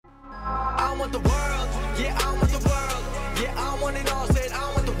want the world. Yeah, I want the world. Yeah, I want it all. Said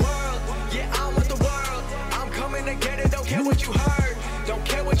I want the world. Yeah, I want the world. I'm coming to get it. Don't care what you heard. Don't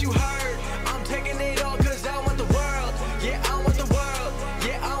care what you heard. I'm taking it all because I want the world. Yeah, I want the world.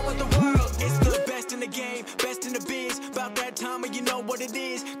 Yeah, I want the world. It's the best in the game, best in the biz. About that time and you know what it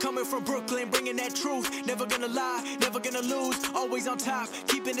is. Coming from Brooklyn, bringing that truth. Never gonna lie, never gonna lose. Always on top,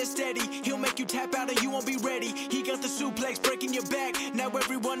 keeping it steady. He'll make you tap out and you won't be ready. He got the suplex breaking your back. Now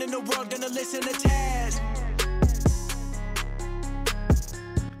everyone in the world gonna listen to Taz.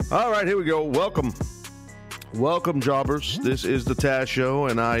 All right, here we go. Welcome. Welcome, jobbers. This is the Taz Show,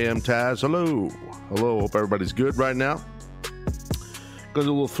 and I am Taz. Hello. Hello. Hope everybody's good right now. Gonna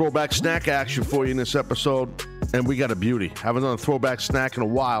do a little throwback snack action for you in this episode, and we got a beauty. Haven't done a throwback snack in a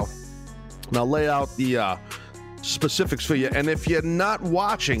while. And I'll lay out the specifics for you. And if you're not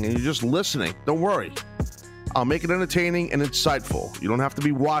watching and you're just listening, don't worry. I'll make it entertaining and insightful. You don't have to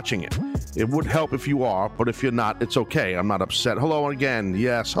be watching it. It would help if you are, but if you're not, it's okay. I'm not upset. Hello again.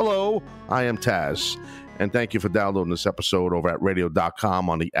 Yes, hello. I am Taz. And thank you for downloading this episode over at radio.com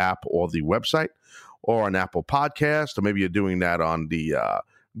on the app or the website or on Apple Podcast, or maybe you're doing that on the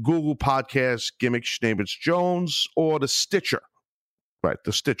Google Podcast, Gimmick Schneebitz Jones, or the Stitcher. Right,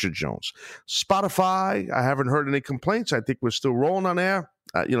 the Stitcher Jones. Spotify, I haven't heard any complaints. I think we're still rolling on air.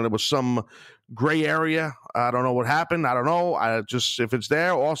 There was some gray area. I don't know what happened. I don't know. If it's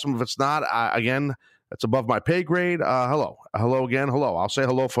there, awesome. If it's not, again, that's above my pay grade. Hello. Hello again. Hello. I'll say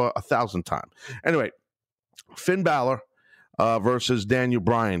hello for 1,000 times. Anyway, Finn Balor versus Daniel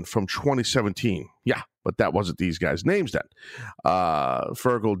Bryan from 2017. Yeah, but that wasn't these guys' names then.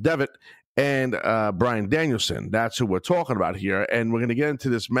 Fergal Devitt and Bryan Danielson. That's who we're talking about here. And we're going to get into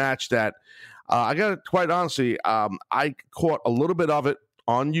this match that I got to, quite honestly, I caught a little bit of it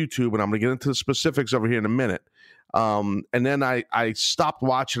on YouTube, and I'm going to get into the specifics over here in a minute. And then I stopped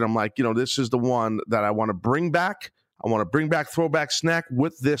watching. I'm like, this is the one that I want to bring back. I want to bring back Throwback Snack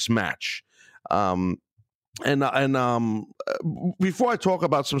with this match. Before I talk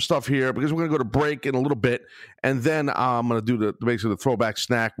about some stuff here, because we're going to go to break in a little bit, and then I'm going to do basically the Throwback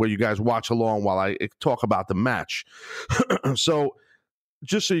Snack where you guys watch along while I talk about the match. So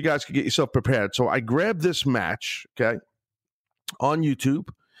just so you guys can get yourself prepared. So I grabbed this match, okay, on YouTube.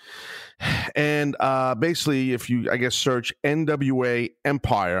 And basically, if you, search NWA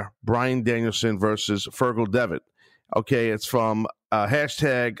Empire, Bryan Danielson versus Fergal Devitt. Okay, it's from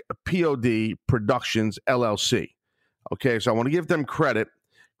hashtag POD Productions LLC. Okay, so I want to give them credit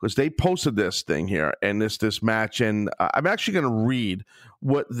because they posted this thing here and this match, and I'm actually going to read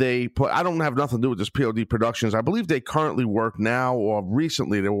what they put. I don't have nothing to do with this POD Productions. I believe they currently work now, or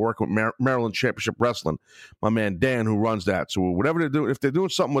recently they were working with Maryland Championship Wrestling. My man Dan, who runs that. So whatever they're doing, if they're doing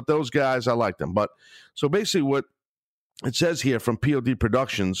something with those guys, I like them. But so basically, what it says here from POD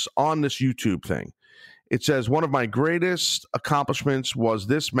Productions on this YouTube thing. It says, one of my greatest accomplishments was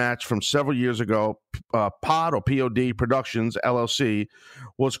this match from several years ago. POD or POD Productions, LLC,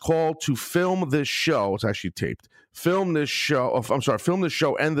 was called to film this show. It's actually taped. Film this show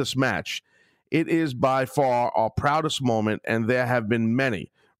and this match. It is by far our proudest moment, and there have been many.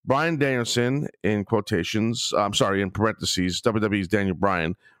 Bryan Danielson, in parentheses, WWE's Daniel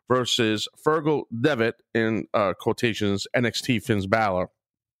Bryan, versus Fergal Devitt, in quotations, NXT Finn Balor.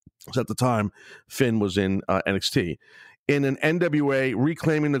 At the time, Finn was in NXT. In an NWA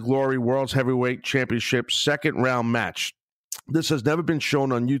Reclaiming the Glory World's Heavyweight Championship second round match. This has never been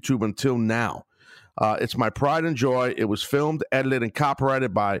shown on YouTube until now. It's my pride and joy. It was filmed, edited, and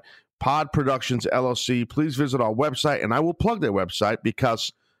copyrighted by POD Productions LLC. Please visit our website, and I will plug their website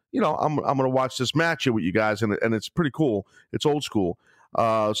because, I'm going to watch this match here with you guys, and it's pretty cool. It's old school.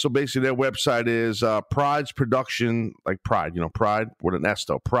 So basically their website is Pride's Production, like Pride, Pride with an S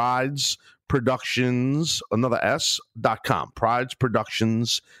though. Pride's Productions, another S.com.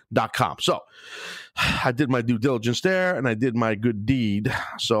 PridesProductions.com. So I did my due diligence there and I did my good deed.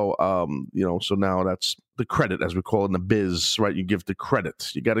 So, so now that's the credit, as we call it in the biz, right? You give the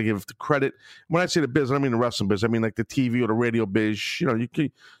credit. You got to give the credit. When I say the biz, I don't mean the wrestling biz. I mean like the TV or the radio biz. You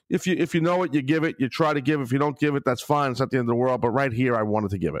can, if you know it, you give it. You try to give. If you don't give it, that's fine. It's not the end of the world. But right here, I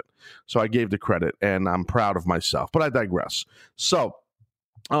wanted to give it, so I gave the credit, and I'm proud of myself. But I digress. So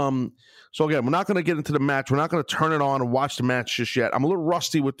again, we're not going to get into the match. We're not going to turn it on and watch the match just yet. I'm a little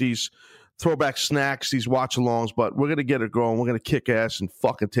rusty with these throwback snacks, these watch-alongs, but we're going to get it going. We're going to kick ass and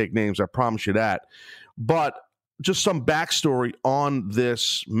fucking take names. I promise you that. But just some backstory on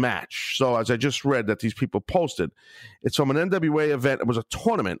this match. So as I just read that these people posted, it's from an NWA event. It was a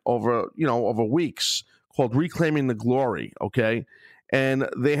tournament over weeks called Reclaiming the Glory, okay? And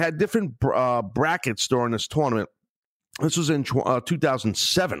they had different brackets during this tournament. This was in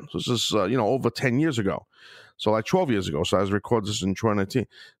 2007. This is, over 10 years ago. So like 12 years ago. So I was recording this in 2019.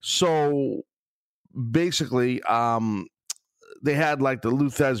 So basically, they had like the Lou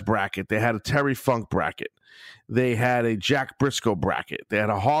Thesz bracket. They had a Terry Funk bracket. They had a Jack Briscoe bracket. They had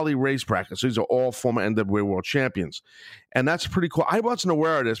a Harley Race bracket. So these are all former NWA World Champions. And that's pretty cool. I wasn't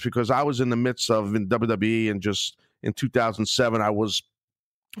aware of this because I was in the midst of in WWE, and just in 2007,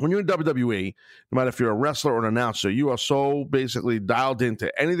 when you're in WWE, no matter if you're a wrestler or an announcer, you are so basically dialed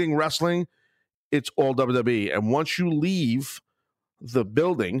into anything wrestling, it's all WWE. And once you leave the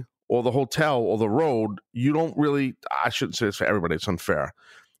building or the hotel or the road, you don't really, I shouldn't say this for everybody, it's unfair.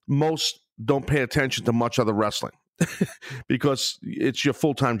 Most don't pay attention to much other wrestling because it's your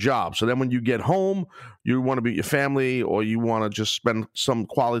full-time job. So then when you get home, you want to be with your family, or you want to just spend some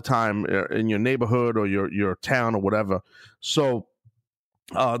quality time in your neighborhood or your town or whatever. So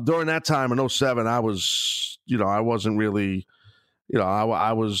during that time in 2007, I was, I wasn't really,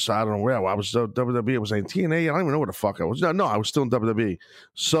 I was, I don't know where I was. WWE. I was in TNA. I don't even know where the fuck I was. No, I was still in WWE.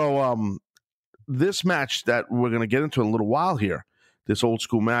 So this match that we're going to get into in a little while here, this old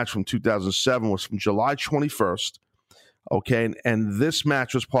school match from 2007, was from July 21st. Okay, and this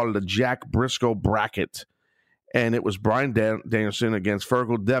match was part of the Jack Briscoe bracket, and it was Bryan Danielson against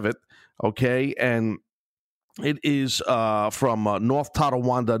Fergal Devitt. Okay, and it is from North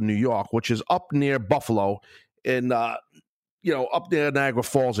Tonawanda, New York, which is up near Buffalo, in up near Niagara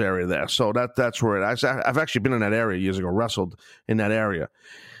Falls area there. So that's where I've actually been in that area years ago, wrestled in that area,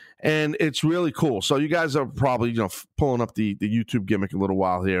 and it's really cool. So you guys are probably pulling up the YouTube gimmick a little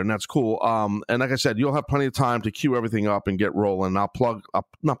while here, and that's cool. And like I said, you'll have plenty of time to queue everything up and get rolling.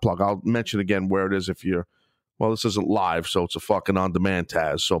 I'll mention again where it is if you're. Well, this isn't live, so it's a fucking on-demand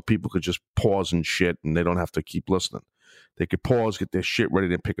Taz, so people could just pause and shit, and they don't have to keep listening. They could pause, get their shit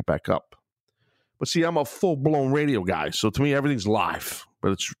ready, and pick it back up. But see, I'm a full-blown radio guy, so to me, everything's live,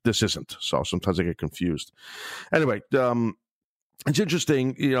 but this isn't, so sometimes I get confused. Anyway, it's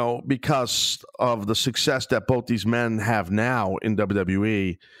interesting, because of the success that both these men have now in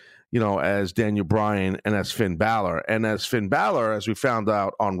WWE, as Daniel Bryan and as Finn Balor. And as Finn Balor, as we found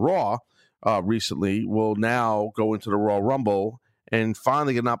out on Raw, recently, will now go into the Royal Rumble and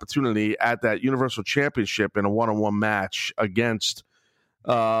finally get an opportunity at that Universal Championship in a one-on-one match against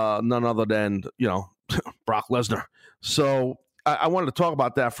none other than, Brock Lesnar. So I wanted to talk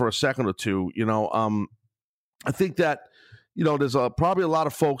about that for a second or two. I think that, there's probably a lot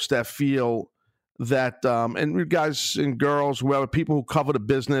of folks that feel that, and you guys and girls, whoever, people who cover the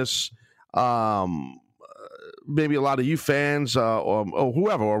business, maybe a lot of you fans or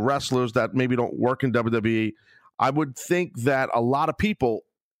whoever, or wrestlers that maybe don't work in WWE, I would think that a lot of people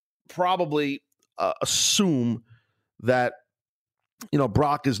probably assume that,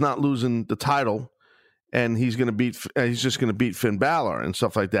 Brock is not losing the title and he's just going to beat Finn Balor and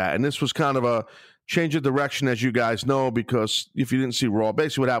stuff like that. And this was kind of a change of direction, as you guys know, because if you didn't see Raw,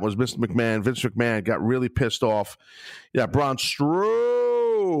 basically what happened was Vince McMahon got really pissed off. Yeah, Braun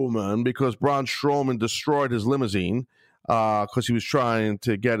Strowman, because Braun Strowman destroyed his limousine because he was trying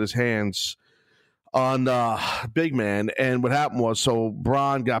to get his hands on Big Man. And what happened was, so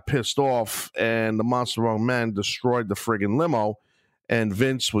Braun got pissed off, and the Monster Wrong Man destroyed the friggin' limo. And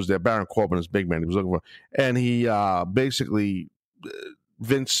Vince was there. Baron Corbin is Big Man. He was looking for, and he basically,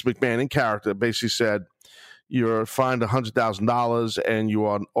 Vince McMahon in character basically said, "You're fined $100,000, and you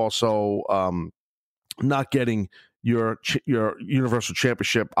are also not getting your Universal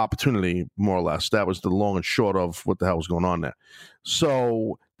Championship opportunity." More or less, that was the long and short of what the hell was going on there.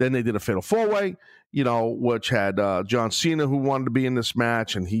 So then they did a Fatal 4-Way, which had John Cena, who wanted to be in this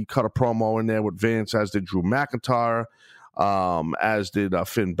match, and he cut a promo in there with Vince, as did Drew McIntyre. As did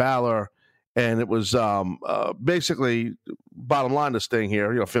Finn Balor, and it was basically, bottom line, this thing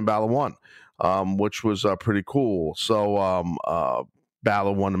here, Finn Balor won, which was pretty cool. So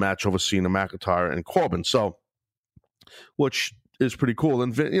Balor won the match over Cena, McIntyre, and Corbin. So, which is pretty cool.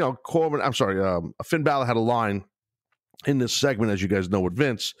 And Finn Balor had a line in this segment, as you guys know, with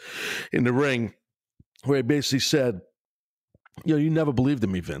Vince in the ring, where he basically said, you never believed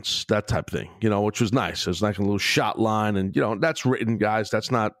in me, Vince, that type of thing, which was nice. It was like a little shot line, and, that's written, guys.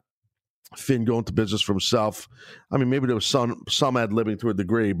 That's not Finn going to business for himself. I mean, maybe there was some ad-libbing to a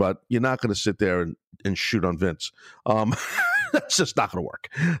degree, but you're not going to sit there and shoot on Vince. That's just not going to work.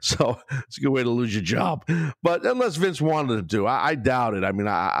 So it's a good way to lose your job. But unless Vince wanted to do, I doubt it. I mean,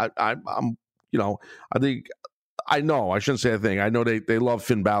 I'm, I think, I know, I shouldn't say a thing. I know they love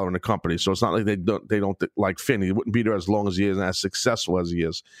Finn Balor in the company, so it's not like they don't like Finn. He wouldn't be there as long as he is and as successful as he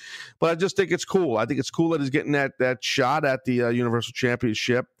is. But I just think it's cool. I think it's cool that he's getting that shot at the Universal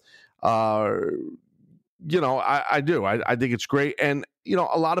Championship. I do. I think it's great. And, a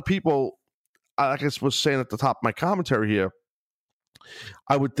lot of people, like I was saying at the top of my commentary here,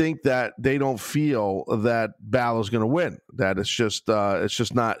 I would think that they don't feel that Balor's going to win, that it's just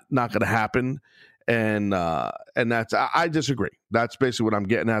not going to happen. And that's, I disagree. That's basically what I'm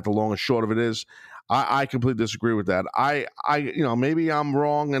getting at. The long and short of it is, I completely disagree with that. I maybe I'm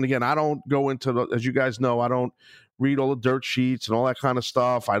wrong. And again, I don't go into as you guys know, I don't read all the dirt sheets and all that kind of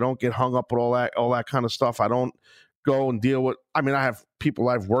stuff. I don't get hung up with all that kind of stuff. I don't go and deal with. I mean, I have people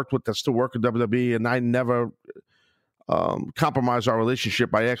I've worked with that still work at WWE, and I never compromise our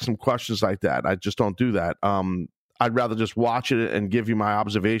relationship by asking questions like that. I just don't do that. I'd rather just watch it and give you my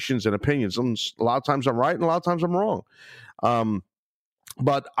observations and opinions. And a lot of times I'm right, and a lot of times I'm wrong.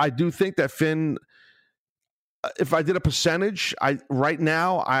 But I do think that Finn, if I did a percentage, right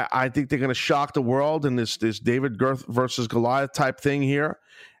now I think they're going to shock the world in this David versus Goliath type thing here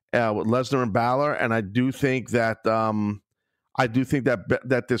with Lesnar and Balor, and I do think that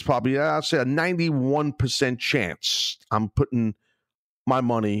that there's probably I'll say a 91% chance I'm putting my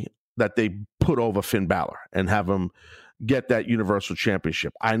money that they put over Finn Balor and have him get that Universal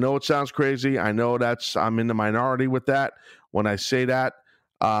Championship. I know it sounds crazy. I know I'm in the minority with that when I say that,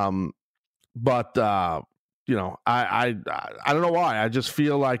 but. I don't know why. I just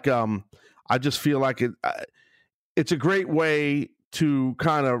feel like it's a great way to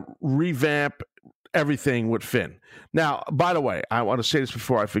kind of revamp everything with Finn. Now, by the way, I want to say this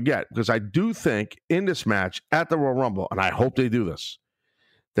before I forget, because I do think in this match at the Royal Rumble, and I hope they do this,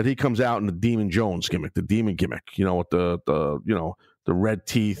 that he comes out in the Demon Jones gimmick, the demon gimmick, with the red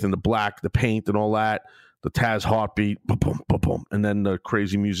teeth and the black, the paint and all that, the Taz heartbeat, boom, boom, boom, boom, and then the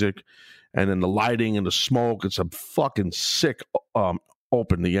crazy music. And then the lighting and the smoke, it's a fucking sick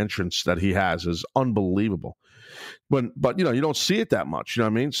open. The entrance that he has is unbelievable. But you don't see it that much, you know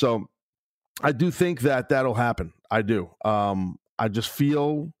what I mean? So I do think that that'll happen. I do. I just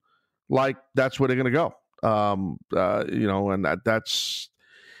feel like that's where they're going to go. And that's,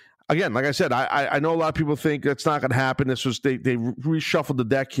 again, like I said, I know a lot of people think that's not going to happen. This was they reshuffled the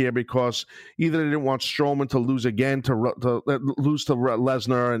deck here because either they didn't want Strowman to lose again to lose to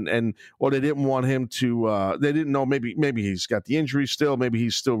Lesnar, and or they didn't want him to. They didn't know maybe he's got the injury still. Maybe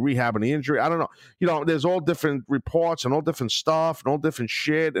he's still rehabbing the injury. I don't know. There's all different reports and all different stuff and all different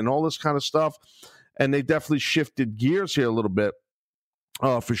shit and all this kind of stuff. And they definitely shifted gears here a little bit,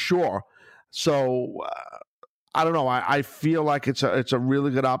 for sure. So. I don't know. I feel like it's a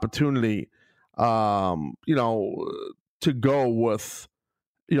really good opportunity, to go with,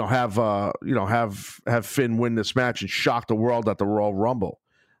 have Finn win this match and shock the world at the Royal Rumble.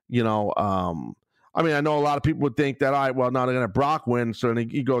 I mean, I know a lot of people would think that now they're going to Brock win, so then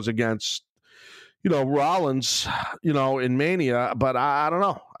he goes against, Rollins, in Mania. But I don't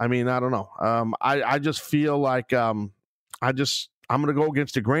know. I mean, I don't know. I just feel like I'm going to go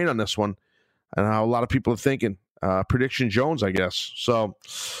against the grain on this one. And how a lot of people are thinking, Prediction Jones, I guess. So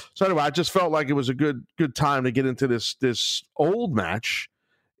anyway, I just felt like it was a good time to get into this old match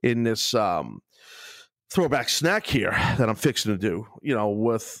in this throwback snack here that I'm fixing to do,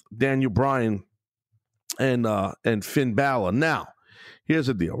 with Daniel Bryan and Finn Balor. Now, here's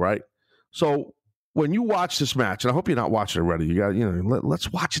the deal, right? So when you watch this match, and I hope you're not watching it already, you got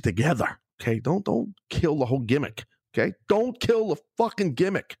let's watch it together, okay? Don't kill the whole gimmick. Okay, don't kill the fucking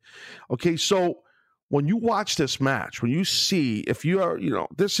gimmick. Okay, so when you watch this match, when you see, if you are,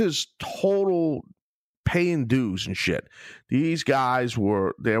 this is total paying dues and shit. These guys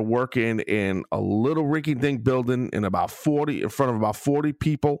they're working in a little rinky-dink building in front of about 40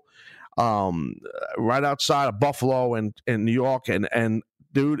 people, right outside of Buffalo and New York, and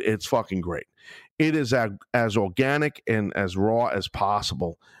dude, it's fucking great. It is as organic and as raw as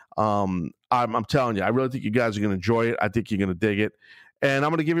possible. I'm telling you, I really think you guys are going to enjoy it. I think you're going to dig it. And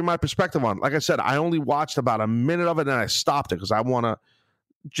I'm going to give you my perspective on it. Like I said, I only watched about a minute of it and I stopped it because I want to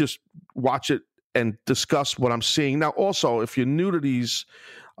just watch it and discuss what I'm seeing. Now, also, if you're new to these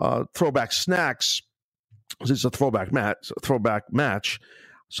throwback snacks, it's a throwback match.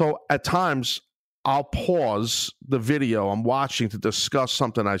 So at times, I'll pause the video I'm watching to discuss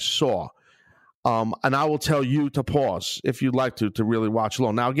something I saw. And I will tell you to pause if you'd like to really watch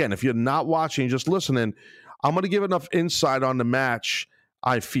along. Now, again, if you're not watching, just listening, I'm going to give enough insight on the match,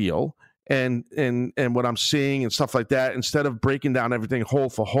 I feel, and what I'm seeing and stuff like that. Instead of breaking down everything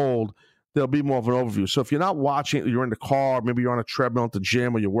hold for hold, there'll be more of an overview. So if you're not watching, you're in the car, maybe you're on a treadmill at the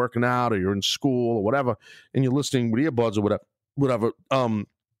gym, or you're working out, or you're in school, or whatever, and you're listening with earbuds or whatever.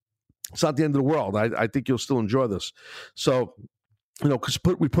 It's not the end of the world. I think you'll still enjoy this. So, because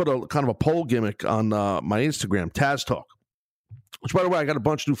we put a kind of a poll gimmick on my Instagram, Taz Talk. Which, by the way, I got a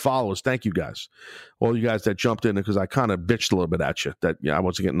bunch of new followers. Thank you guys. All you guys that jumped in because I kind of bitched a little bit at you that I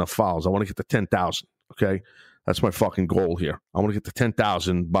wasn't getting enough followers. I want to get to 10,000, okay? That's my fucking goal here. I want to get to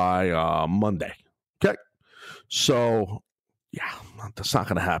 10,000 by Monday, okay? So, yeah, that's not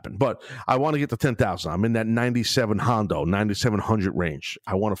going to happen. But I want to get to 10,000. I'm in that 97 Hondo, 9,700 range.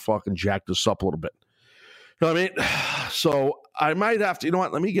 I want to fucking jack this up a little bit. You know what I mean? So I might have to, you know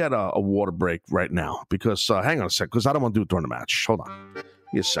what? Let me get a water break right now because, hang on a sec, because I don't want to do it during the match. Hold on. Give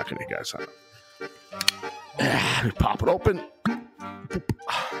me a second here, guys. Let me pop it open.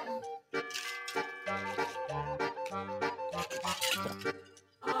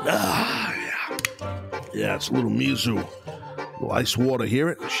 Yeah. Yeah, it's a little Mizu. A little ice water. Hear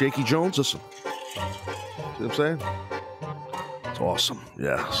it? Shaky Jones, listen. See what I'm saying? Awesome.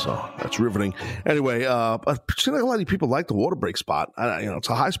 Yeah, so that's riveting. Anyway, but it seems like a lot of people like the water break spot. It's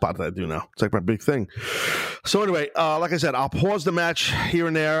a high spot that I do now. It's like my big thing. So anyway, like I said, I'll pause the match here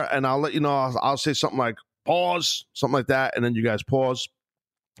and there, and I'll let you know. I'll say something like pause, something like that, and then you guys pause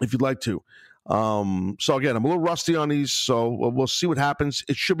if you'd like to. So again, I'm a little rusty on these, so we'll see what happens.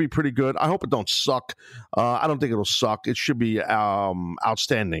 It should be pretty good. I hope it don't suck. I don't think it'll suck. It should be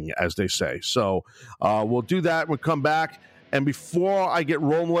outstanding, as they say. So we'll do that. We'll come back. And before I get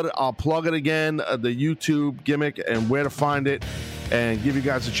rolling with it, I'll plug it again, the YouTube gimmick and where to find it, and give you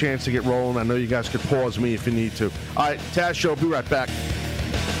guys a chance to get rolling. I know you guys could pause me if you need to. All right, Taz Show, be right back.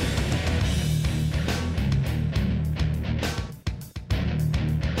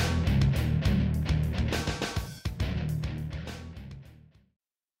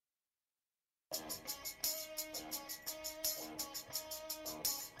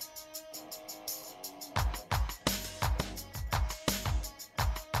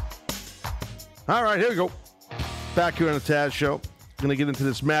 All right, here we go. Back here on the Taz Show. Going to get into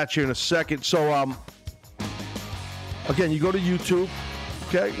this match here in a second. So, again, you go to YouTube.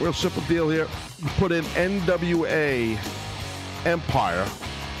 Okay, real simple deal here. You put in NWA Empire,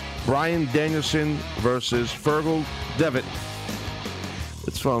 Bryan Danielson versus Fergal Devitt.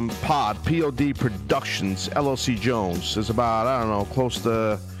 It's from POD Productions, LLC Jones. There's about, I don't know, close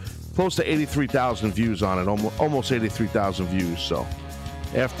to 83,000 views on it, almost 83,000 views. So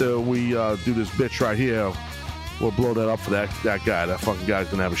after we do this bitch right here, we'll blow that up for that guy. That fucking guy's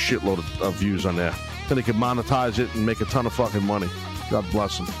going to have a shitload of views on there. Then he can monetize it and make a ton of fucking money. God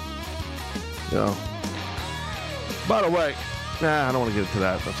bless him. You know. By the way, I don't want to get into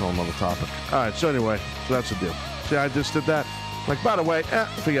that. That's a whole nother topic. All right, so anyway, so that's the deal. See, I just did that. Like, by the way,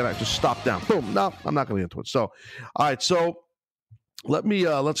 forget it. Just stop down. Boom. No, I'm not going to get into it. So, all right, so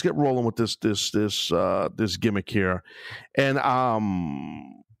let's get rolling with this gimmick here. And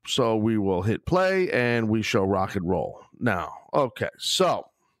so we will hit play and we shall rock and roll. Now, okay, so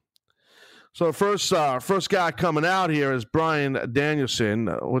the first guy coming out here is Bryan Danielson,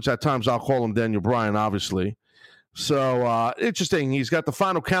 which at times I'll call him Daniel Bryan, obviously. So interesting. He's got the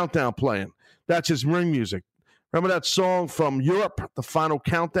Final Countdown playing. That's his ring music. Remember that song from Europe, The Final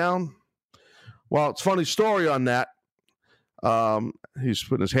Countdown? Well, it's a funny story on that. He's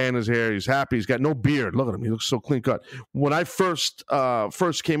putting his hand in his hair. He's happy. He's got no beard. Look at him. He looks so clean cut. When I first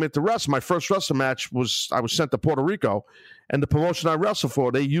came into wrestling, my first wrestling match I was sent to Puerto Rico, and the promotion I wrestled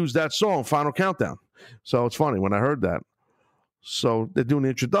for, they used that song, Final Countdown. So it's funny when I heard that. So they're doing the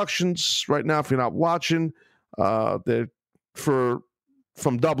introductions right now. If you're not watching, they're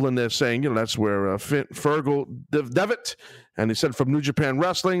from Dublin. They're saying, that's where Fergal Devitt, and he said from New Japan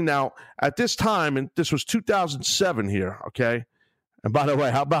Wrestling. Now, at this time, and this was 2007 here, okay? And by the way,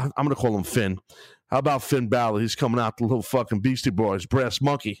 how about, I'm going to call him Finn. How about Finn Balor? He's coming out, the little fucking Beastie Boys, Brass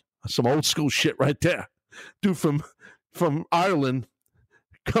Monkey. Some old school shit right there. Dude from Ireland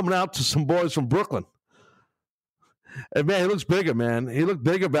coming out to some boys from Brooklyn. And, man, he looks bigger, man. He looked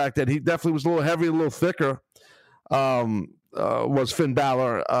bigger back then. He definitely was a little heavier, a little thicker. Was Finn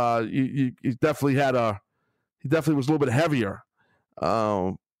Balor. He definitely was a little bit heavier.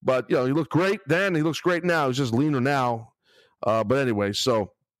 But, he looked great then. He looks great now. He's just leaner now. But anyway,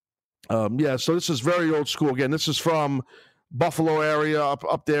 so so this is very old school. Again, this is from Buffalo area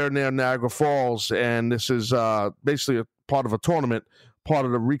up there near Niagara Falls. And this is basically a part of a tournament, part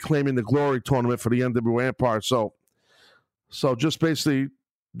of the Reclaiming the Glory tournament for the NWA Empire. So just basically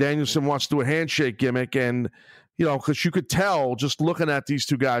Danielson wants to do a handshake gimmick, and because you could tell just looking at these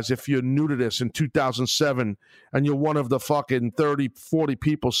two guys, if you're new to this in 2007 and you're one of the fucking 30, 40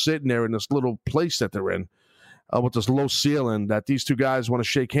 people sitting there in this little place that they're in with this low ceiling, that these two guys want to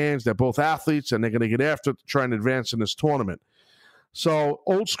shake hands. They're both athletes, and they're going to get after it to try and advance in this tournament. So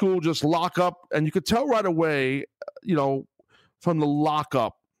old school, just lock up, and you could tell right away, from the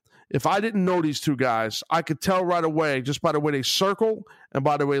lockup, if I didn't know these two guys, I could tell right away, just by the way they circle and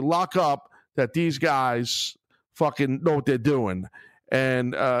by the way lock up, that these guys fucking know what they're doing.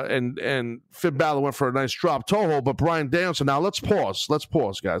 And Finn Balor went for a nice drop toe hold, but Bryan Danielson. Now let's pause. Let's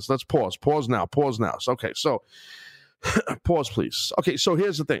pause, guys. Let's pause. Pause now. Pause now. So, okay, so pause, please. Okay, so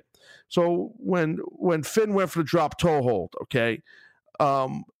here's the thing. So when Finn went for the drop toe hold, okay,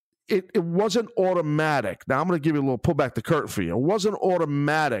 it wasn't automatic. Now I'm going to give you a little pull back the curtain for you. It wasn't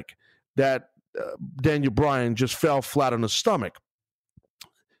automatic that Daniel Bryan just fell flat on his stomach.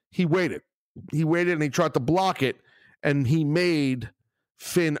 He waited. He waited and he tried to block it, and he made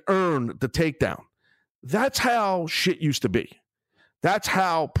Finn earn the takedown. That's how shit used to be. That's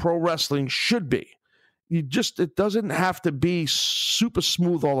how pro wrestling should be. It doesn't have to be super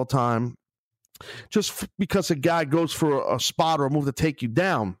smooth all the time. Just because a guy goes for a spot or a move to take you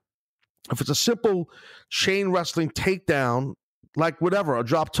down. If it's a simple chain wrestling takedown, like whatever, a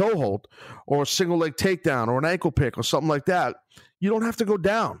drop toe hold or a single leg takedown or an ankle pick or something like that, you don't have to go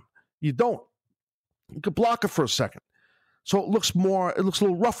down. You don't. You could block it for a second. So it looks a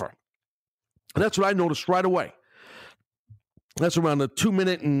little rougher. And that's what I noticed right away. That's around the 2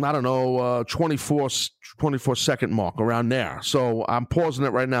 minute and 24 second mark, around there. So I'm pausing it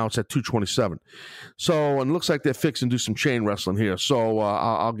right now. It's at 2:27. So, and it looks like they're fixing to do some chain wrestling here. So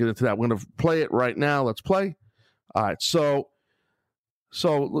I'll get into that. We're going to play it right now. Let's play. All right. So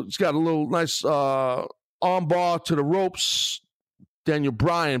it's got a little nice arm bar to the ropes. Daniel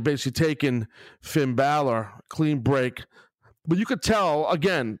Bryan basically taking Finn Balor, clean break. But you could tell,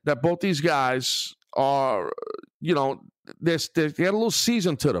 again, that both these guys are, they got a little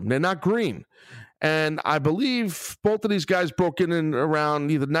season to them. They're not green. And I believe both of these guys broke in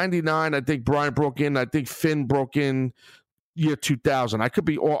around either 99. I think Bryan broke in. I think Finn broke in year 2000. I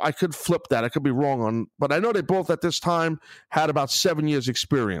could flip that. I could be wrong on, but I know they both at this time had about 7 years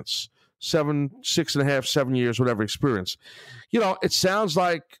experience. 6.5, 7 years, whatever experience. It sounds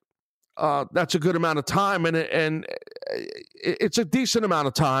like that's a good amount of time, and it's a decent amount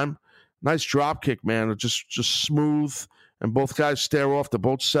of time. Nice drop kick, man. Just smooth, and both guys stare off. They're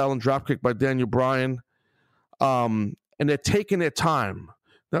both selling drop kick by Daniel Bryan, and they're taking their time.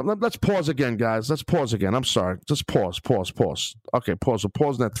 Now, let's pause again, guys. Let's pause again. I'm sorry. Just pause. Okay, pause. We're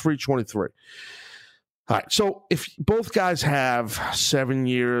pausing at 3:23. All right, so if both guys have 7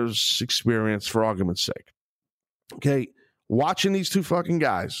 years experience, for argument's sake, okay, watching these two fucking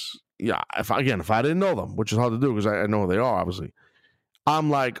guys, yeah, if I didn't know them, which is hard to do because I know who they are, obviously, I'm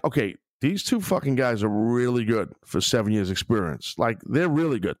like, okay, these two fucking guys are really good for 7 years experience. Like, they're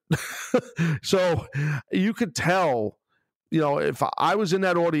really good. So you could tell, if I was in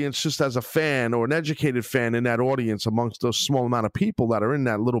that audience just as a fan or an educated fan in that audience amongst those small amount of people that are in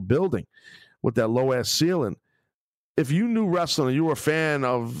that little building with that low-ass ceiling, if you knew wrestling and you were a fan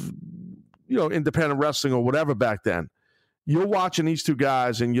of, independent wrestling or whatever back then, you're watching these two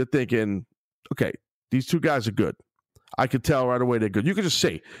guys and you're thinking, okay, these two guys are good. I could tell right away they're good. You could just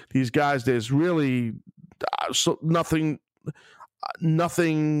see these guys, there's really nothing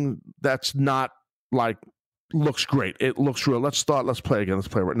that's not like looks great. It looks real. Let's play again. Let's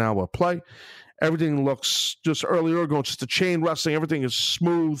play right now. We'll play. Everything looks just earlier going just a chain wrestling. Everything is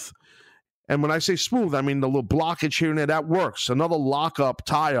smooth. And when I say smooth, I mean the little blockage here and there, that works. Another lock-up,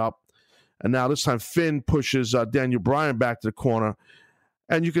 tie-up. And now this time Finn pushes Daniel Bryan back to the corner.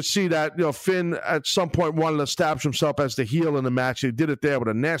 And you could see that, Finn at some point wanted to establish himself as the heel in the match. He did it there with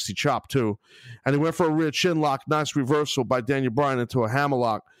a nasty chop, too. And he went for a rear chin lock. Nice reversal by Daniel Bryan into a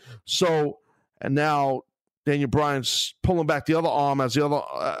hammerlock. So, and now Daniel Bryan's pulling back the other arm as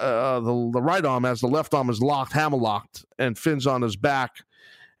the right arm as the left arm is locked, hammerlocked, and Finn's on his back.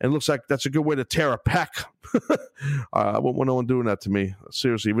 And it looks like that's a good way to tear a pec. I wouldn't want no one doing that to me.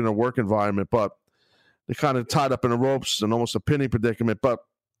 Seriously, even in a work environment. But they kind of tied up in the ropes and almost a pinning predicament. But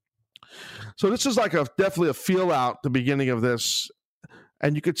so this is like definitely a feel out the beginning of this.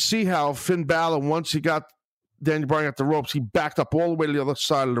 And you could see how Finn Balor, once he got Daniel Bryan at the ropes, he backed up all the way to the other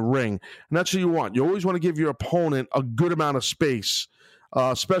side of the ring. And that's what you want. You always want to give your opponent a good amount of space,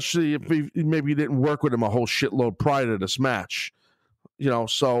 especially if maybe you didn't work with him a whole shitload prior to this match.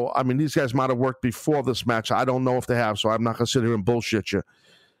 So, I mean, these guys might have worked before this match. I don't know if they have, so I'm not going to sit here and bullshit you.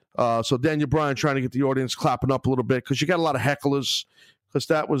 So Daniel Bryan trying to get the audience clapping up a little bit because you got a lot of hecklers because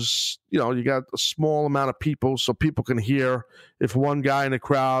that was, you got a small amount of people so people can hear. If one guy in the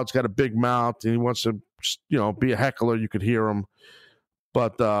crowd's got a big mouth and he wants to, be a heckler, you could hear him.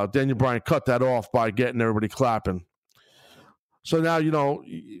 But Daniel Bryan cut that off by getting everybody clapping. So now,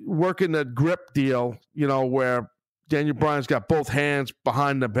 working that grip deal, where Daniel Bryan's got both hands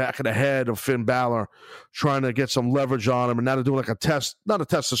behind the back of the head of Finn Balor, trying to get some leverage on him. And now they're doing like a test, not a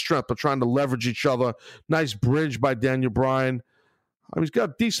test of strength, but trying to leverage each other. Nice bridge by Daniel Bryan. I mean, he's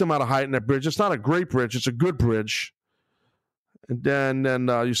got a decent amount of height in that bridge. It's not a great bridge. It's a good bridge. And then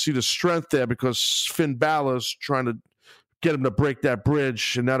you see the strength there because Finn Balor's trying to get him to break that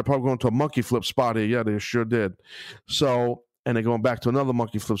bridge. And now they're probably going to a monkey flip spot here. Yeah, they sure did. So, and they're going back to another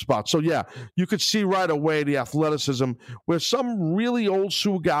monkey flip spot. So, yeah, you could see right away the athleticism where some really old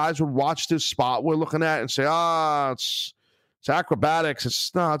school guys would watch this spot we're looking at and say, it's acrobatics.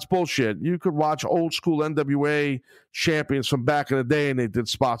 It's bullshit. You could watch old school NWA champions from back in the day, and they did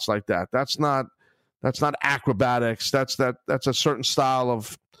spots like that. That's not acrobatics. That's a certain style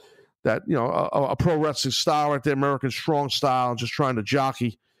of that, a pro wrestling style right there, American strong style, just trying to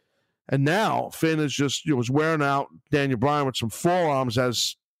jockey. And now Finn is just was wearing out Daniel Bryan with some forearms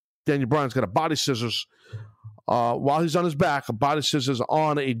as Daniel Bryan's got a body scissors while he's on his back, a body scissors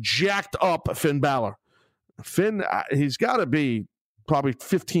on a jacked up Finn Balor. Finn, he's got to be probably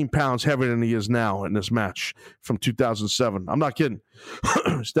 15 pounds heavier than he is now in this match from 2007. I'm not kidding.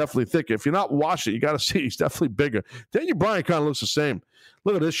 He's definitely thicker. If you're not watching it, you got to see he's definitely bigger. Daniel Bryan kind of looks the same.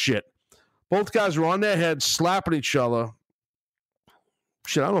 Look at this shit. Both guys are on their heads, slapping each other.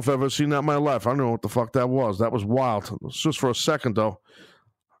 Shit, I don't know if I've ever seen that in my life. I don't know what the fuck that was. That was wild. It was just for a second, though.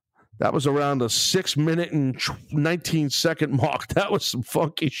 That was around the 6 minute and 19 second mark. That was some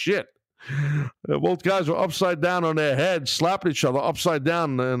funky shit. Both guys were upside down on their heads, slapping each other upside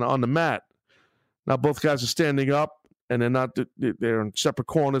down on the mat. Now both guys are standing up, and they're in separate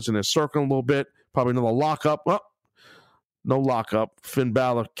corners, and they're circling a little bit. Probably another lockup. Oh, no lockup. Finn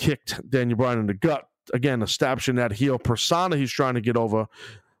Balor kicked Daniel Bryan in the gut. Again, establishing that heel persona he's trying to get over,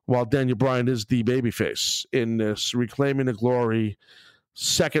 while Daniel Bryan is the babyface in this Reclaiming the Glory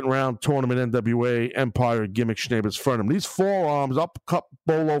second round tournament NWA Empire gimmick Schneebers Fernum. These forearms, upcut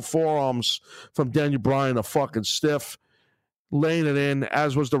bolo forearms from Daniel Bryan are fucking stiff, laying it in,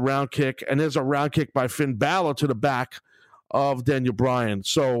 as was the round kick. And there's a round kick by Finn Balor to the back of Daniel Bryan.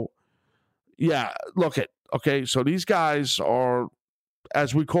 So, yeah, look at, okay, so these guys are,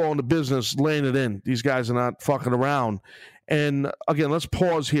 as we call in the business, laying it in. These guys are not fucking around. And again, let's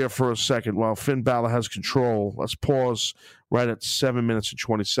pause here for a second while Finn Balor has control. Let's pause right at 7 minutes and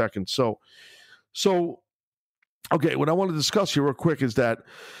 20 seconds. So, okay, what I want to discuss here real quick is that,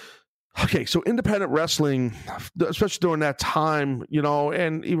 okay, so independent wrestling, especially during that time,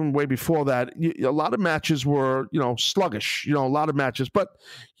 and even way before that, a lot of matches were, sluggish, a lot of matches, but,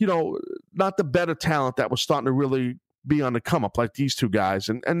 not the better talent that was starting to really be on the come up like these two guys.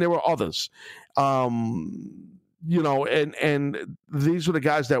 And there were others. And these were the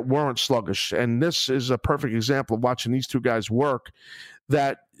guys that weren't sluggish. And this is a perfect example of watching these two guys work,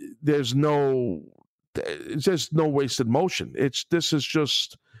 that there's just no wasted motion. This is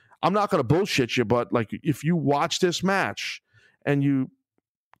just, I'm not going to bullshit you, but like if you watch this match and you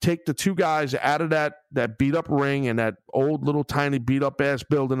take the two guys out of that beat up ring and that old little tiny beat up ass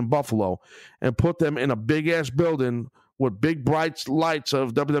building in Buffalo and put them in a big ass building with big bright lights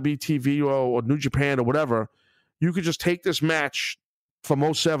of WWE TV or New Japan or whatever, you could just take this match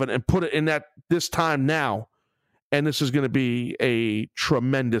from 07 and put it in this time now, and this is going to be a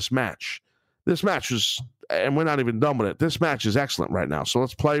tremendous match. This match is, and we're not even done with it, this match is excellent right now. So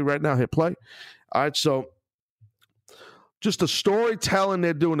let's play right now. Hit play. All right, so just the storytelling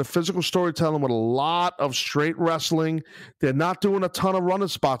they're doing, the physical storytelling with a lot of straight wrestling. They're not doing a ton of running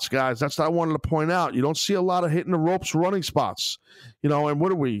spots, guys. That's what I wanted to point out. You don't see a lot of hitting the ropes running spots. And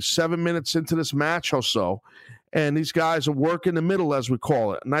what are we, 7 minutes into this match or so? And these guys are working the middle, as we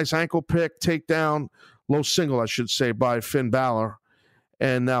call it. Nice ankle pick, takedown, low single, I should say, by Finn Balor.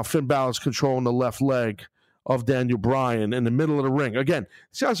 And now Finn Balor's controlling the left leg of Daniel Bryan in the middle of the ring. Again,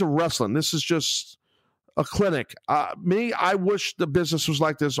 these guys are wrestling. This is just a clinic. I wish the business was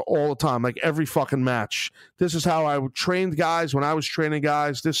like this all the time, like every fucking match. This is how I trained guys when I was training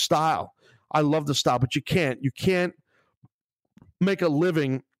guys, this style. I love the style, but you can't make a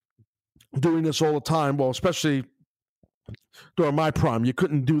living doing this all the time. Well, especially during my prime, you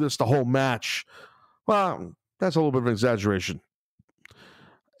couldn't do this the whole match. Well, that's a little bit of an exaggeration.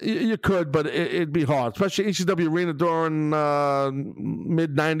 You could, but it'd be hard, especially ECW Arena during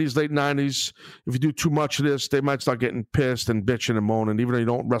mid-90s, late 90s. If you do too much of this, they might start getting pissed and bitching and moaning, even though you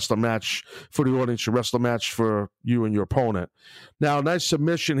don't wrestle a match for the audience, you wrestle a match for you and your opponent. Now, nice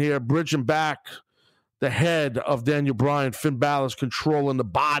submission here, bridging back the head of Daniel Bryan. Finn Balor's controlling the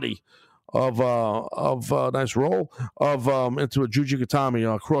body nice roll of into a Juji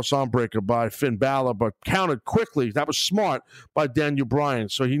Gatami cross arm breaker by Finn Balor, but countered quickly. That was smart by Daniel Bryan.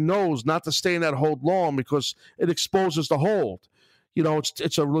 So he knows not to stay in that hold long because it exposes the hold.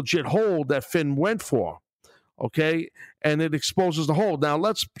 It's a legit hold that Finn went for. Okay, and it exposes the hold. Now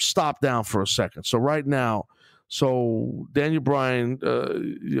let's stop down for a second. So right now, Daniel Bryan,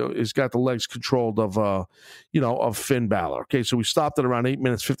 has got the legs controlled of Finn Balor. Okay, so we stopped at around 8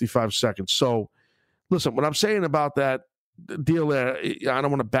 minutes 55 seconds. So listen, what I'm saying about that deal there, I don't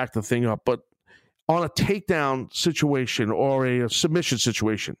want to back the thing up, but on a takedown situation or a submission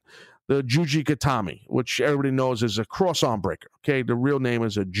situation, the Juji Gatami, which everybody knows is a cross arm breaker. Okay, the real name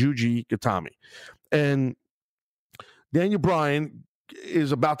is a Juji Gatami, and Daniel Bryan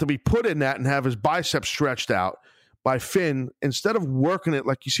is about to be put in that and have his biceps stretched out by Finn. Instead of working it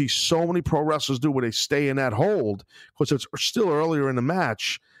like you see so many pro wrestlers do where they stay in that hold because it's still earlier in the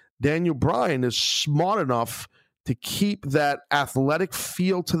match, Daniel Bryan is smart enough to keep that athletic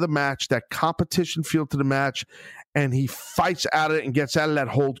feel to the match, that competition feel to the match, and he fights at it and gets out of that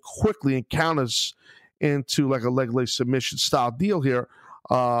hold quickly and counters into like a leg lace submission style deal here.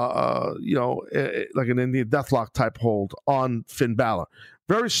 Like an Indian Deathlock type hold on Finn Balor.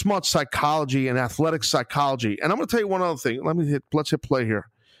 Very smart psychology and athletic psychology. And I'm going to tell you one other thing. Let's hit play here.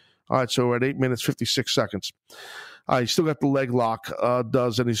 All right, so we're at 8 minutes, 56 seconds. He's still got the leg lock,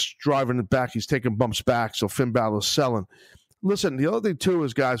 and he's driving it back. He's taking bumps back, so Finn Balor's selling. Listen, the other thing, too,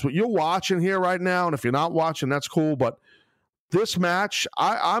 is, guys, what you're watching here right now, and if you're not watching, that's cool, but this match,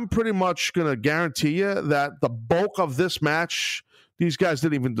 I'm pretty much going to guarantee you that the bulk of this match these guys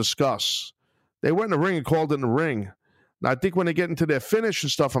didn't even discuss. They went in the ring and called it in the ring. Now, I think when they get into their finish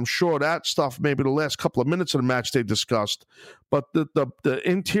and stuff, I'm sure that stuff, maybe the last couple of minutes of the match they discussed. But the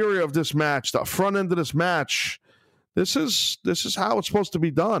interior of this match, the front end of this match, this is how it's supposed to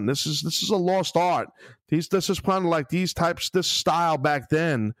be done. This is a lost art. This is kind of like this style back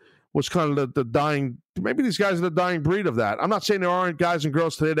then was kind of the dying, maybe these guys are the dying breed of that. I'm not saying there aren't guys and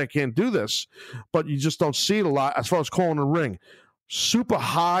girls today that can't do this, but you just don't see it a lot as far as calling the ring. Super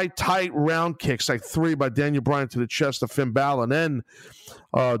high, tight round kicks, like 3 by Daniel Bryan to the chest of Finn Balor, and then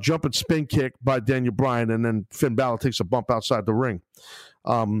jumping spin kick by Daniel Bryan, and then Finn Balor takes a bump outside the ring.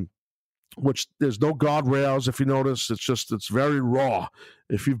 Which there's no guardrails, if you notice. It's very raw.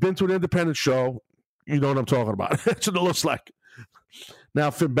 If you've been to an independent show, you know what I'm talking about. That's what it looks like.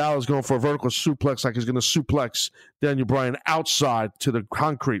 Now Finn Balor's going for a vertical suplex, like he's going to suplex Daniel Bryan outside to the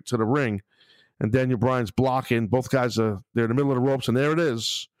concrete, to the ring. And Daniel Bryan's blocking. Both guys they're in the middle of the ropes, and there it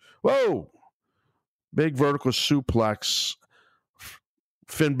is. Whoa! Big vertical suplex.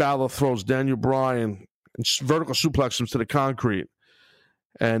 Finn Balor throws Daniel Bryan and vertical suplex him to the concrete.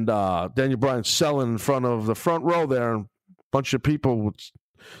 And Daniel Bryan's selling in front of the front row there. A bunch of people with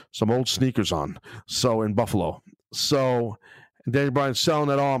some old sneakers on. So in Buffalo. So Daniel Bryan's selling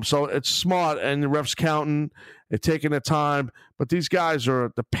that arm. So it's smart, and the ref's counting. They're taking their time, but these guys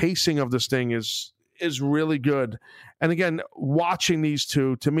the pacing of this thing is really good. And again, watching these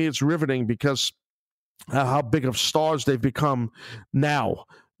two, to me, it's riveting because how big of stars they've become now,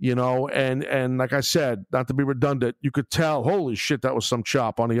 and like I said, not to be redundant, you could tell, holy shit, that was some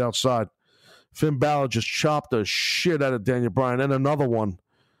chop on the outside. Finn Balor just chopped the shit out of Daniel Bryan, and another one.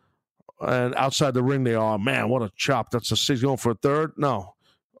 And outside the ring they are, man, what a chop. He's going for a third? No.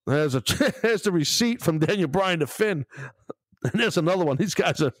 There's the receipt from Daniel Bryan to Finn. And there's another one. These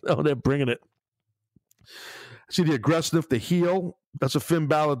guys they're bringing it. See the aggressive, the heel. That's what Finn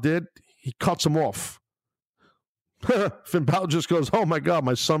Balor did. He cuts him off. Finn Balor just goes, oh my God,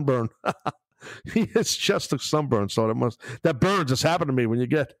 my sunburn. It's just a sunburn. So that burn just happened to me when you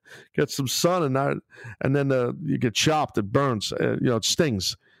get some sun and then you get chopped. It burns. It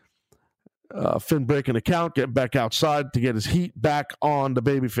stings. Finn breaking the count, getting back outside to get his heat back on the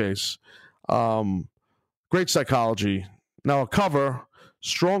babyface. Great psychology. Now a cover,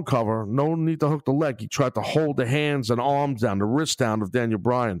 strong cover, no need to hook the leg. He tried to hold the hands and arms down, the wrist down of Daniel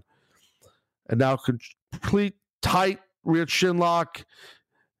Bryan. And now complete tight rear chin lock,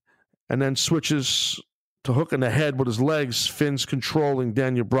 and then switches to hooking the head with his legs. Finn's controlling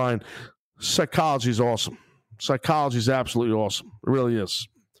Daniel Bryan. Psychology is awesome. Psychology is absolutely awesome. It really is.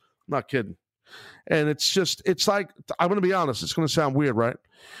 I'm not kidding. And it's like, I'm going to be honest, it's going to sound weird, right?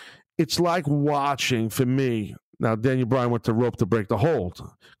 It's like watching, for me, now Daniel Bryan went to rope to break the hold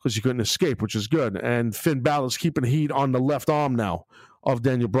because he couldn't escape, which is good. And Finn Balor's keeping heat on the left arm now of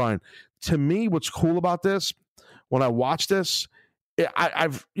Daniel Bryan. To me, what's cool about this, when I watch this,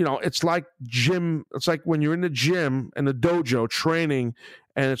 it's like gym. It's like when you're in the gym, in the dojo training,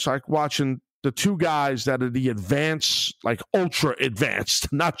 and it's like watching the two guys that are the advanced, like ultra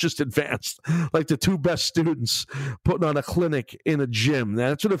advanced, not just advanced, like the two best students putting on a clinic in a gym. And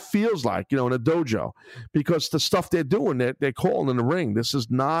that's what it feels like, in a dojo, because the stuff they're doing, they're calling in the ring. This is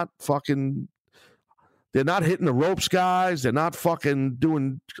not fucking, they're not hitting the ropes, guys. They're not fucking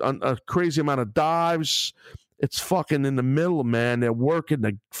doing a crazy amount of dives. It's fucking in the middle, man. They're working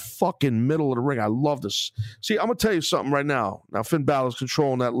the fucking middle of the ring. I love this. See, I'm going to tell you something right now. Now, Finn Balor's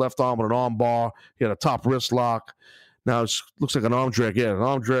controlling that left arm with an arm bar. He had a top wrist lock. Now it looks like an arm drag. Yeah, an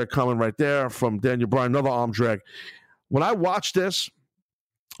arm drag coming right there from Daniel Bryan. Another arm drag. When I watch this,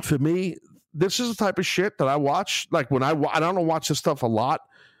 for me, this is the type of shit that I watch. Like when I don't watch this stuff a lot.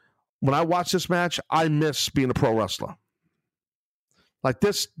 When I watch this match, I miss being a pro wrestler. Like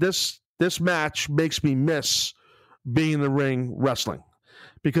this match makes me miss being in the ring wrestling,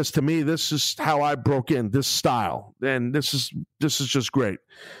 because to me, this is how I broke in this style, and this is just great.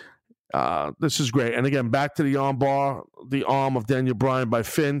 This is great. And again, back to the arm bar, the arm of Daniel Bryan by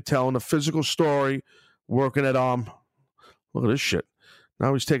Finn, telling a physical story, working at arm. Look at this shit.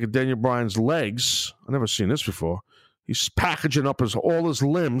 Now he's taking Daniel Bryan's legs. I've never seen this before. He's packaging up all his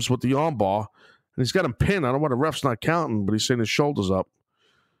limbs with the arm bar, and he's got him pinned. I don't know why the ref's not counting, but he's saying his shoulders up.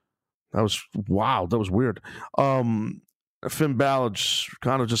 That was wow. That was weird. Finn Balor's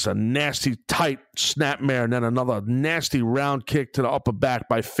kind of just a nasty, tight snapmare, and then another nasty round kick to the upper back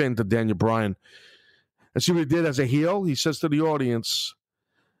by Finn to Daniel Bryan. And see what he did as a heel? He says to the audience,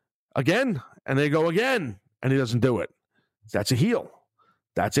 again, and they go again, and he doesn't do it. That's a heel.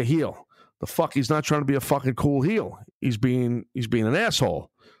 That's a heel. The fuck, he's not trying to be a fucking cool heel. He's being an asshole.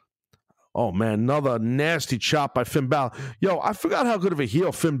 Oh, man, another nasty chop by Finn Balor. Yo, I forgot how good of a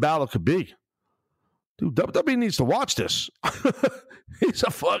heel Finn Balor could be. Dude, WWE needs to watch this. He's a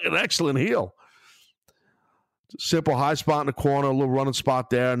fucking excellent heel. Simple high spot in the corner, a little running spot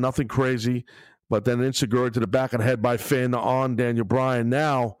there, nothing crazy. But then insecure to the back of the head by Finn on Daniel Bryan.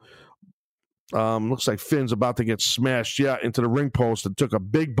 Now, looks like Finn's about to get smashed, into the ring post, and took a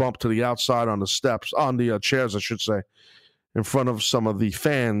big bump to the outside on the steps, on the chairs, I should say, in front of some of the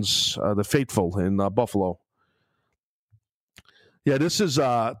fans, the faithful in Buffalo. Yeah, this is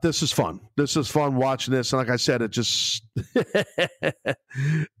fun. This is fun watching this, and like I said, it just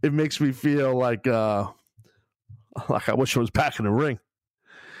it makes me feel like I wish I was back in the ring.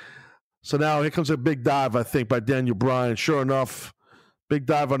 So now here comes a big dive, I think, by Daniel Bryan. Sure enough, big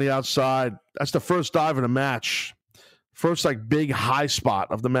dive on the outside. That's the first dive in the match. First, like, big high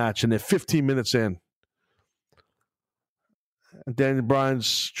spot of the match, and they're 15 minutes in. And Daniel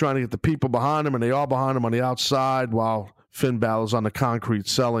Bryan's trying to get the people behind him, and they are behind him on the outside while Finn Balor's on the concrete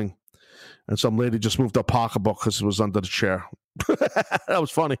selling. And some lady just moved her pocketbook because it was under the chair. That was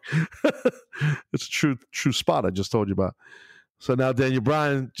funny. It's a true spot I just told you about. So now Daniel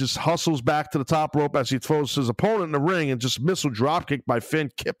Bryan just hustles back to the top rope as he throws his opponent in the ring, and just missile dropkick by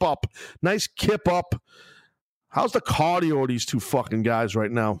Finn. Kip up. Nice kip up. How's the cardio of these two fucking guys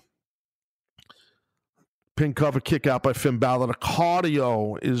right now? Pin cover kick out by Finn Balor. The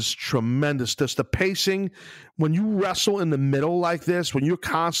cardio is tremendous. Just the pacing. When you wrestle in the middle like this, when you're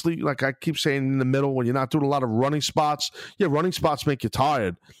constantly, like I keep saying, in the middle, when you're not doing a lot of running spots, running spots make you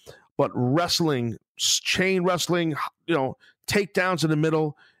tired. But wrestling, chain wrestling, takedowns in the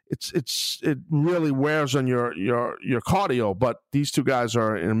middle, it really wears on your cardio. But these two guys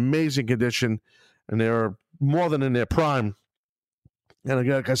are in amazing condition, and they're more than in their prime. And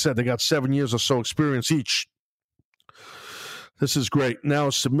again, like I said, they got 7 years or so experience each. This is great. Now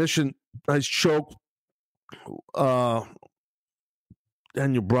submission, nice choke. Daniel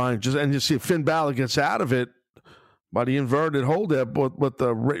Bryan and you see Finn Balor gets out of it by the inverted hold there, but with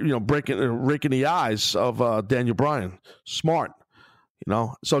the raking the eyes of Daniel Bryan. Smart,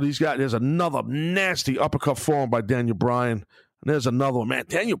 So these guys, there's another nasty uppercut form by Daniel Bryan, and there's another one. Man,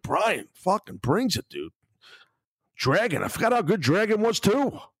 Daniel Bryan fucking brings it, dude. Dragon, I forgot how good Dragon was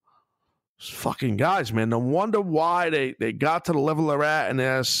too. These fucking guys, man. No wonder why they got to the level they're at and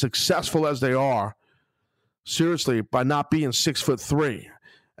they're as successful as they are. Seriously, by not being 6'3".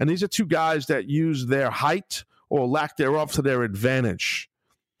 And these are two guys that use their height or lack thereof to their advantage,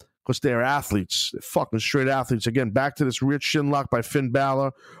 because they're athletes. They're fucking straight athletes. Again, back to this weird shin lock by Finn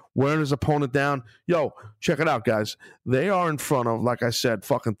Balor, wearing his opponent down. Yo, check it out, guys. They are in front of, like I said,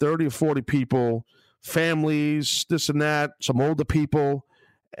 fucking 30 or 40 people, families, this and that, some older people,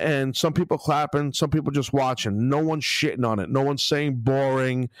 and some people clapping, some people just watching. No one's shitting on it. No one's saying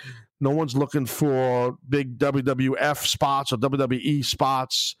boring. No one's looking for big WWF spots or WWE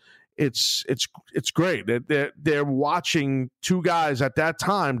spots. It's great. They're watching two guys at that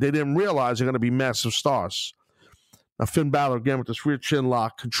time they didn't realize they're going to be massive stars. Now, Finn Balor, again, with this rear chin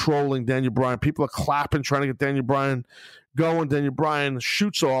lock, controlling Daniel Bryan. People are clapping, trying to get Daniel Bryan going. Daniel Bryan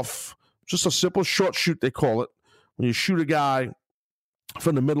shoots off. Just a simple short shoot, they call it. When you shoot a guy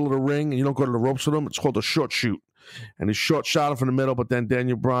from the middle of the ring and you don't go to the ropes with him, it's called a short shoot. And he short shot him from the middle, but then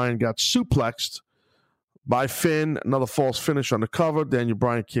Daniel Bryan got suplexed by Finn. Another false finish on the cover. Daniel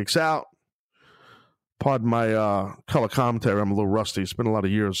Bryan kicks out. Pardon my color commentary. I'm a little rusty. It's been a lot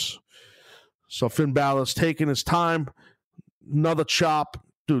of years. So Finn Balor's taking his time. Another chop.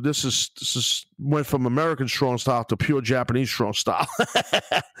 Dude, this is went from American strong style to pure Japanese strong style.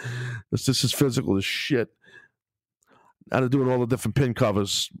 This is physical as shit. Now they're doing all the different pin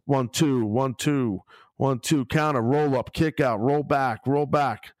covers. 1, 2, 1, 2, 1, 2, counter, roll up, kick out, roll back, roll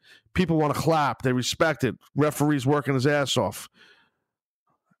back. People want to clap. They respect it. Referee's working his ass off.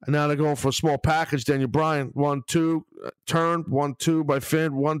 And now they're going for a small package. Daniel Bryan, 1, 2, turn, 1, 2 by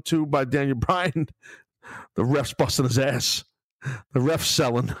Finn, 1, 2 by Daniel Bryan. The ref's busting his ass. The ref's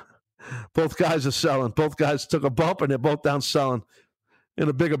selling. Both guys are selling. Both guys took a bump, and they're both down selling. In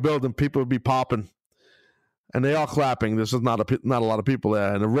a bigger building, people would be popping. And they are clapping. This is not a lot of people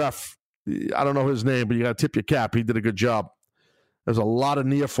there. And the ref, I don't know his name, but you got to tip your cap. He did a good job. There's a lot of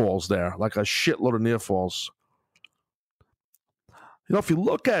near falls there, like a shitload of near falls. You know, if you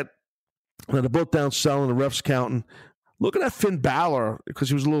look at, they're both down selling, the ref's counting. Looking at Finn Balor, because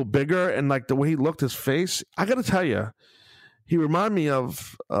he was a little bigger, and like the way he looked, his face, I got to tell you, he reminded me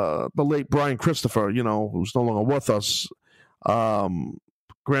of the late Brian Christopher, you know, who's no longer with us,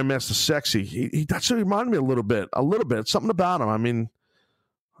 Grandmaster Sexy. He that's what he reminded me a little bit. Something about him. I mean,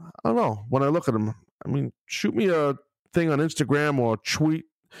 I don't know. When I look at him, I mean, shoot me a thing on Instagram or tweet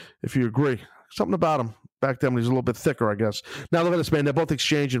if you agree. Something about him. Back then, when he's a little bit thicker, I guess. Now look at this, man. They're both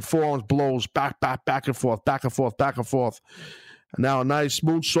exchanging forearms, blows, back and forth, back and forth, back and forth. And now a nice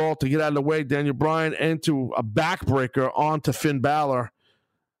moonsault to get out of the way. Daniel Bryan into a backbreaker onto Finn Balor.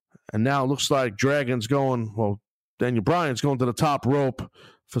 And now it looks like Dragon's going, well, Daniel Bryan's going to the top rope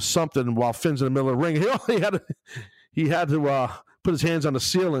for something while Finn's in the middle of the ring. He had to put his hands on the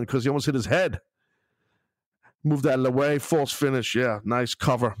ceiling because he almost hit his head. Moved out of the way. False finish. Yeah, nice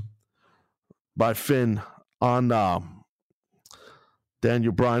cover by Finn on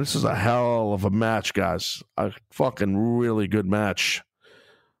Daniel Bryan. This is a hell of a match, guys. A fucking really good match.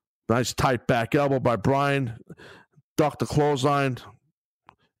 Nice tight back elbow by Bryan. Ducked the clothesline.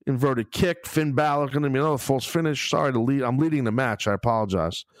 Inverted kick. Finn Balor going to be another false finish. Sorry to lead. I'm leading the match. I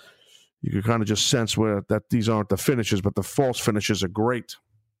apologize. You can kind of just sense that these aren't the finishes, but the false finishes are great.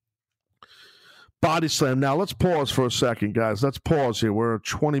 Body slam. Now, let's pause for a second, guys. Let's pause here. We're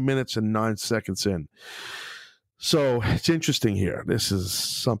 20 minutes and 9 seconds in. So, it's interesting here. This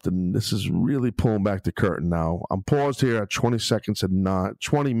is really pulling back the curtain now. I'm paused here at 20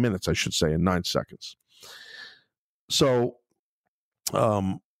 minutes, I should say, and 9 seconds. So,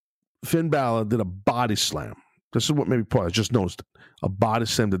 Finn Balor did a body slam. This is what maybe I just noticed. A body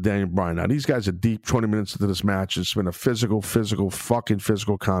slam to Daniel Bryan. Now, these guys are deep 20 minutes into this match. It's been a physical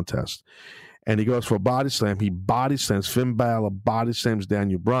contest. And he goes for a body slam. He body slams Finn Balor, body slams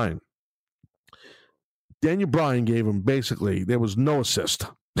Daniel Bryan. Daniel Bryan gave him basically, there was no assist.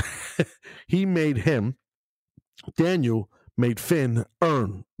 He made him, Daniel made Finn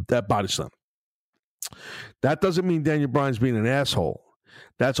earn that body slam. That doesn't mean Daniel Bryan's being an asshole.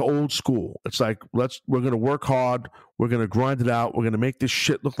 That's old school. It's like, we're going to work hard. We're going to grind it out. We're going to make this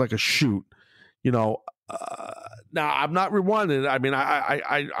shit look like a shoot. You know, now, I'm not rewinding it. I mean,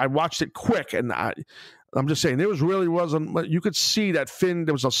 I watched it quick, and I'm just saying, you could see that Finn,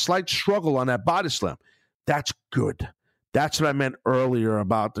 there was a slight struggle on that body slam. That's good. That's what I meant earlier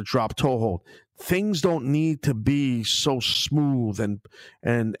about the drop toe hold. Things don't need to be so smooth, and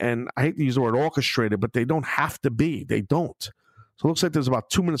I hate to use the word orchestrated, but they don't have to be. They don't. So it looks like there's about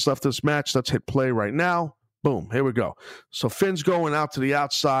 2 minutes left of this match. Let's hit play right now. Boom, here we go. So Finn's going out to the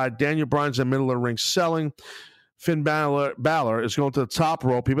outside. Daniel Bryan's in the middle of the ring selling. Finn Balor is going to the top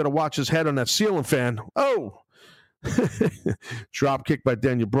rope. He better watch his head on that ceiling fan. Oh! Drop kick by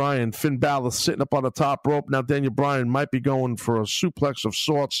Daniel Bryan. Finn Balor sitting up on the top rope. Now Daniel Bryan might be going for a suplex of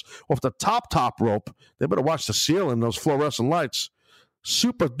sorts off the top rope. They better watch the ceiling, those fluorescent lights.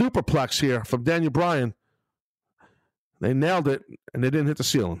 Super duperplex here from Daniel Bryan. They nailed it, and they didn't hit the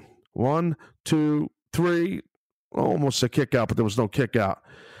ceiling. 1, 2, 3, almost a kick out, but there was no kick out.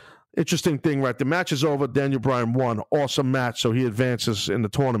 Interesting thing, right? The match is over. Daniel Bryan won. Awesome match, so he advances in the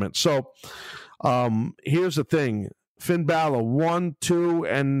tournament. So here's the thing. Finn Balor 1, 2,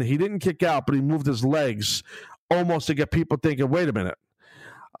 and he didn't kick out, but he moved his legs almost to get people thinking, wait a minute.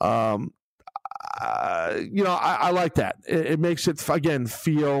 I like that. It makes it, again,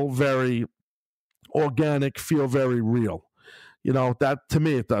 feel very organic, feel very real. You know, that to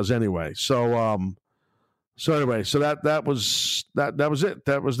me it does anyway. So anyway, so that was it.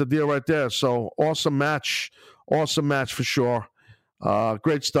 That was the deal right there. So awesome match for sure.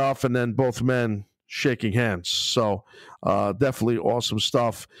 Great stuff, and then both men shaking hands. So definitely awesome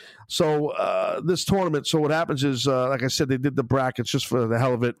stuff. So this tournament, so what happens is, like I said, they did the brackets just for the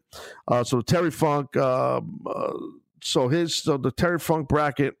hell of it. So Terry Funk, so the Terry Funk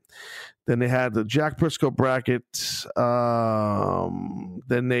bracket. Then they had the Jack Briscoe bracket.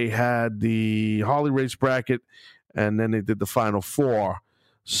 Then they had the Harley Race bracket, and then they did the Final Four.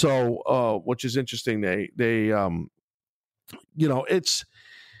 So, which is interesting. They it's.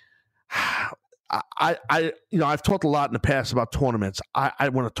 I've talked a lot in the past about tournaments. I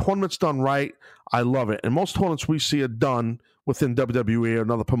when a tournament's done right, I love it. And most tournaments we see are done within WWE or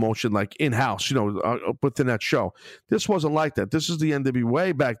another promotion, like in-house, within that show. This wasn't like that. This is the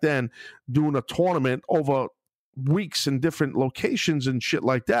NWA back then doing a tournament over weeks in different locations and shit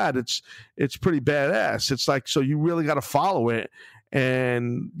like that. It's pretty badass. It's like, so you really got to follow it.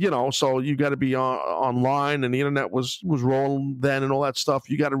 And, so you got to be online, and the internet was rolling then and all that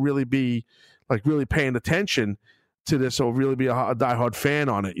stuff. You got to really be like really paying attention to this, or really be a diehard fan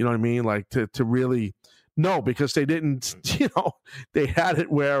on it. You know what I mean? Like to really know, because they didn't, they had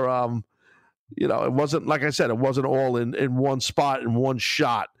it where, it wasn't, like I said, it wasn't all in one spot in one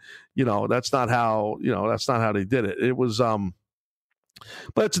shot. That's not how they did it. It was,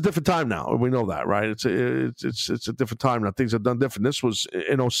 but it's a different time now. We know that, right? It's a different time now. Things are done different. This was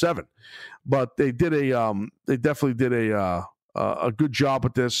in 2007, but they definitely did a good job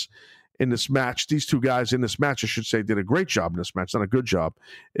with this in this match. These two guys in this match, I should say, did a great job in this match. Not a good job.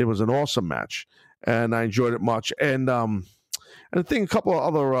 It was an awesome match, and I enjoyed it much. And I think a couple of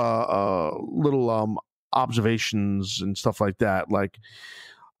other little observations and stuff like that. Like,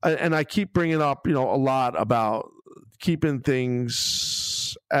 and I keep bringing up, a lot about keeping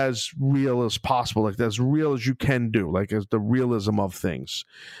things as real as possible, like as real as you can do, like as the realism of things.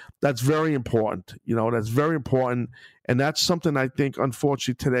 That's very important. That's very important. And that's something I think,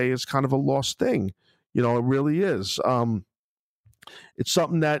 unfortunately, today is kind of a lost thing. It really is. It's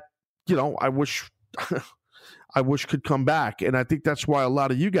something that, I wish could come back. And I think that's why a lot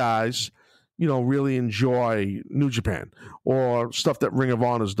of you guys, really enjoy New Japan or stuff that Ring of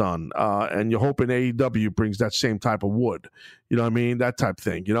Honor's done. And you're hoping AEW brings that same type of wood, what I mean? That type of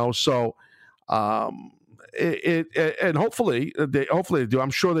thing, So, and hopefully they do. I'm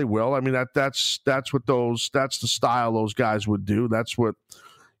sure they will. I mean, that's the style those guys would do. That's what,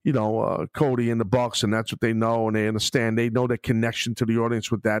 Cody and the Bucks, and that's what they know, and they understand. They know the connection to the audience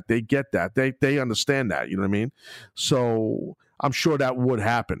with that. They get that. They understand that. You know what I mean? So I'm sure that would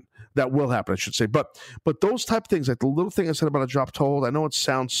happen. That will happen, I should say. But those type of things, like the little thing I said about a drop told, I know it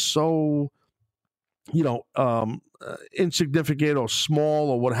sounds so, insignificant or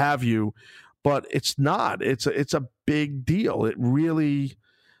small or what have you, but it's not. It's a big deal. It really,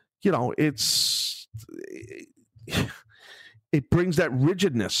 it brings that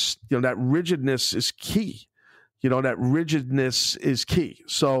rigidness. That rigidness is key. That rigidness is key.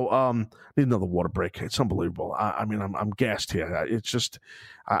 So, need another water break. It's unbelievable. I mean, I'm gassed here. It's just,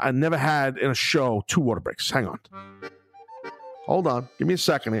 I never had in a show 2 water breaks. Hang on. Hold on. Give me a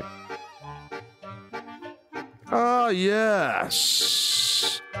second here. Oh,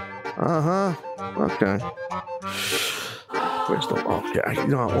 yes. Uh-huh. Okay. Where's the, okay.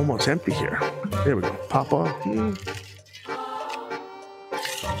 I'm almost empty here. There we go. Papa.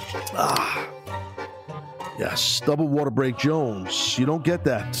 Yes, double water break Jones. You don't get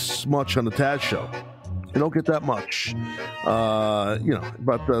that much on the Taz show. You don't get that much.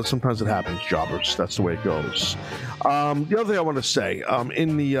 But sometimes it happens, jobbers. That's the way it goes. The other thing I want to say,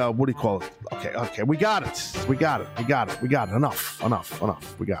 in the, what do you call it? Okay, we got it. We got it. Enough. We got it.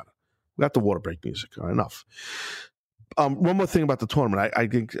 We got the water break music. All right, enough. One more thing about the tournament. I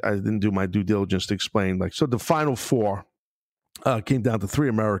think I didn't do my due diligence to explain. So the Final Four came down to 3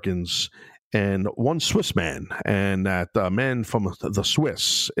 Americans and 1 Swiss man. And that man from the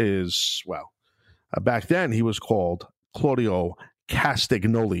Swiss is, back then he was called Claudio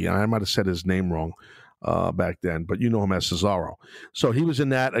Castagnoli. And I might have said his name wrong back then, but you know him as Cesaro. So he was in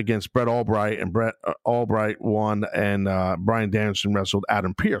that against Brett Albright, and Brett Albright won, and Bryan Danielson wrestled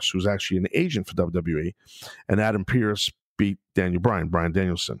Adam Pearce, who's actually an agent for WWE. And Adam Pearce beat Brian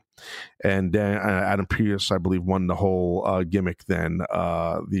Danielson. And Adam Pearce, I believe, won the whole gimmick then,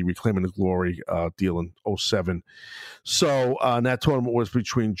 the Reclaiming the Glory deal in 2007. So and that tournament was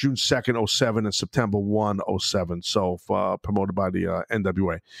between June 2nd, 2007 and September 1, 2007. So promoted by the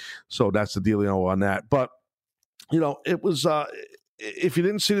NWA. So that's the dealio on that. But, it was if you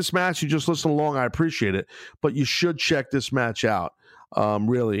didn't see this match, you just listen along. I appreciate it, but you should check this match out.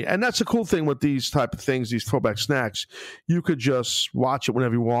 Really. And that's a cool thing with these type of things, these throwback snacks. You could just watch it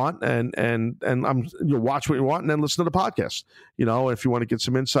whenever you want and you'll watch what you want and then listen to the podcast, if you want to get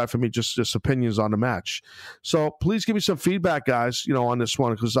some insight from me, just opinions on the match. So please give me some feedback, guys, on this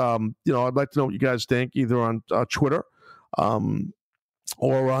one, because, I'd like to know what you guys think either on Twitter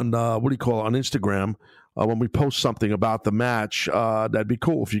or on, on Instagram. When we post something about the match, that'd be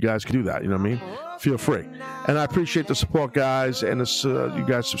cool if you guys could do that. You know what I mean? Feel free. And I appreciate the support, guys, and you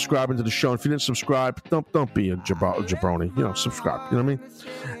guys subscribing to the show. And if you didn't subscribe, don't be a jabroni. Subscribe. You know what I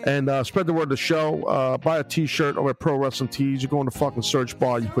mean? And spread the word of the show. Buy a T-shirt over at Pro Wrestling Tees. You go in the fucking search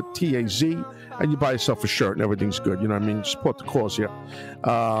bar, you put TAZ, and you buy yourself a shirt, and everything's good. You know what I mean? Support the cause here.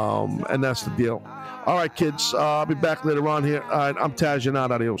 And that's the deal. All right, kids. I'll be back later on here. All right, I'm Taz. You're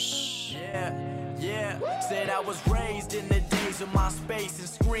not. Adios. Yeah, said I was raised in the days of MySpace and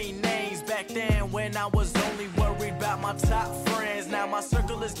screen names. Back then when I was only worried about my top friends. Now my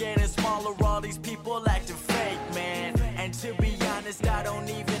circle is getting smaller, all these people acting fake, man. And to be honest, I don't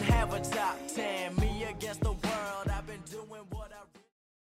even have a top 10. Me against the